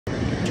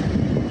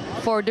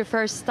For the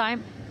first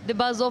time, the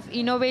buzz of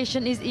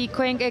innovation is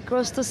echoing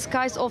across the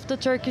skies of the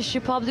Turkish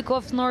Republic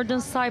of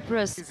Northern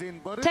Cyprus.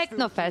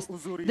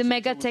 Teknofest, the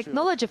mega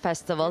technology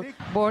festival,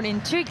 born in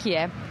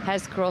Turkiye,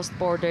 has crossed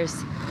borders,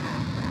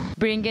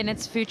 bringing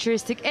its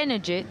futuristic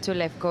energy to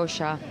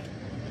Lefkosa.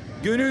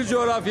 Gönül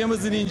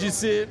coğrafyamızın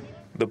incisi.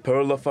 The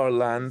pearl of our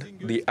land,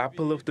 the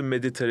apple of the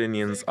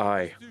Mediterranean's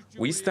eye.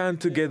 We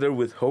stand together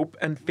with hope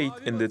and faith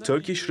in the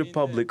Turkish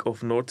Republic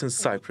of Northern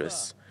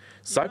Cyprus.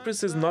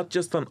 Cyprus is not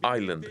just an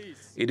island.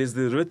 It is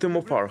the rhythm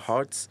of our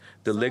hearts,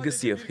 the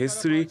legacy of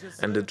history,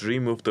 and the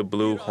dream of the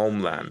blue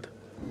homeland.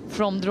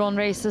 From drone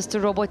races to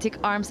robotic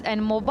arms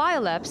and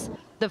mobile apps,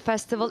 the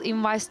festival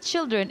invites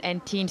children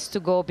and teens to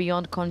go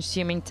beyond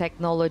consuming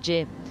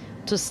technology,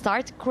 to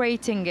start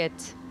creating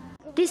it.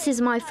 This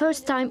is my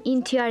first time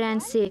in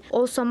TRNC,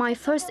 also my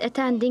first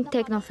attending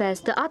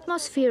Teknofest. The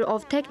atmosphere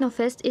of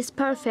Teknofest is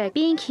perfect.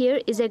 Being here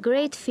is a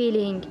great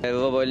feeling.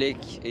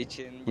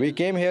 We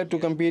came here to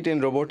compete in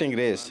robotic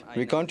race.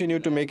 We continue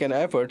to make an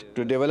effort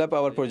to develop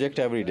our project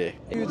every day.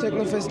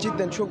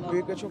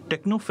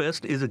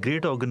 Teknofest is a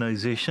great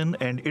organization,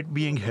 and it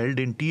being held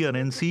in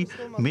TRNC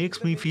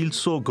makes me feel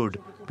so good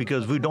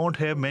because we don't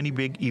have many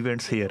big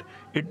events here.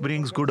 It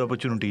brings good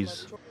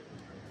opportunities.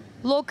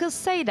 Locals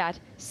say that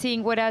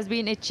seeing what has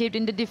been achieved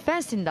in the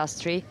defense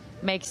industry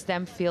makes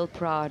them feel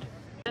proud.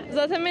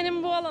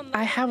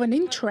 I have an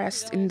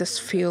interest in this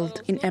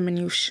field, in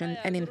ammunition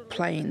and in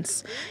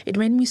planes. It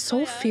made me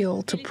so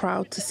feel too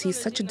proud to see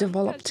such a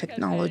developed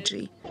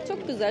technology.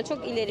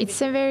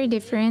 It's a very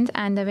different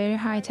and a very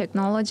high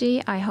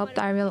technology. I hope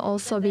there will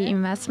also be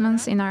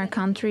investments in our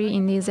country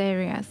in these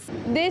areas.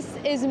 This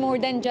is more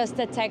than just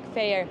a tech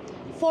fair.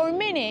 For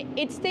many,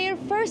 it's their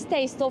first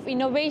taste of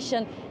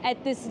innovation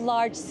at this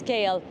large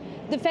scale.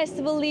 The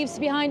festival leaves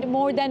behind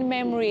more than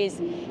memories.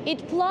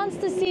 It plants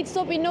the seeds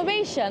of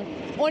innovation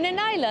on an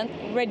island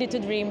ready to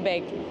dream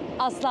big.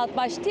 Asli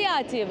Atbas,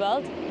 TRT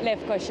World,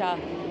 Lefkosa.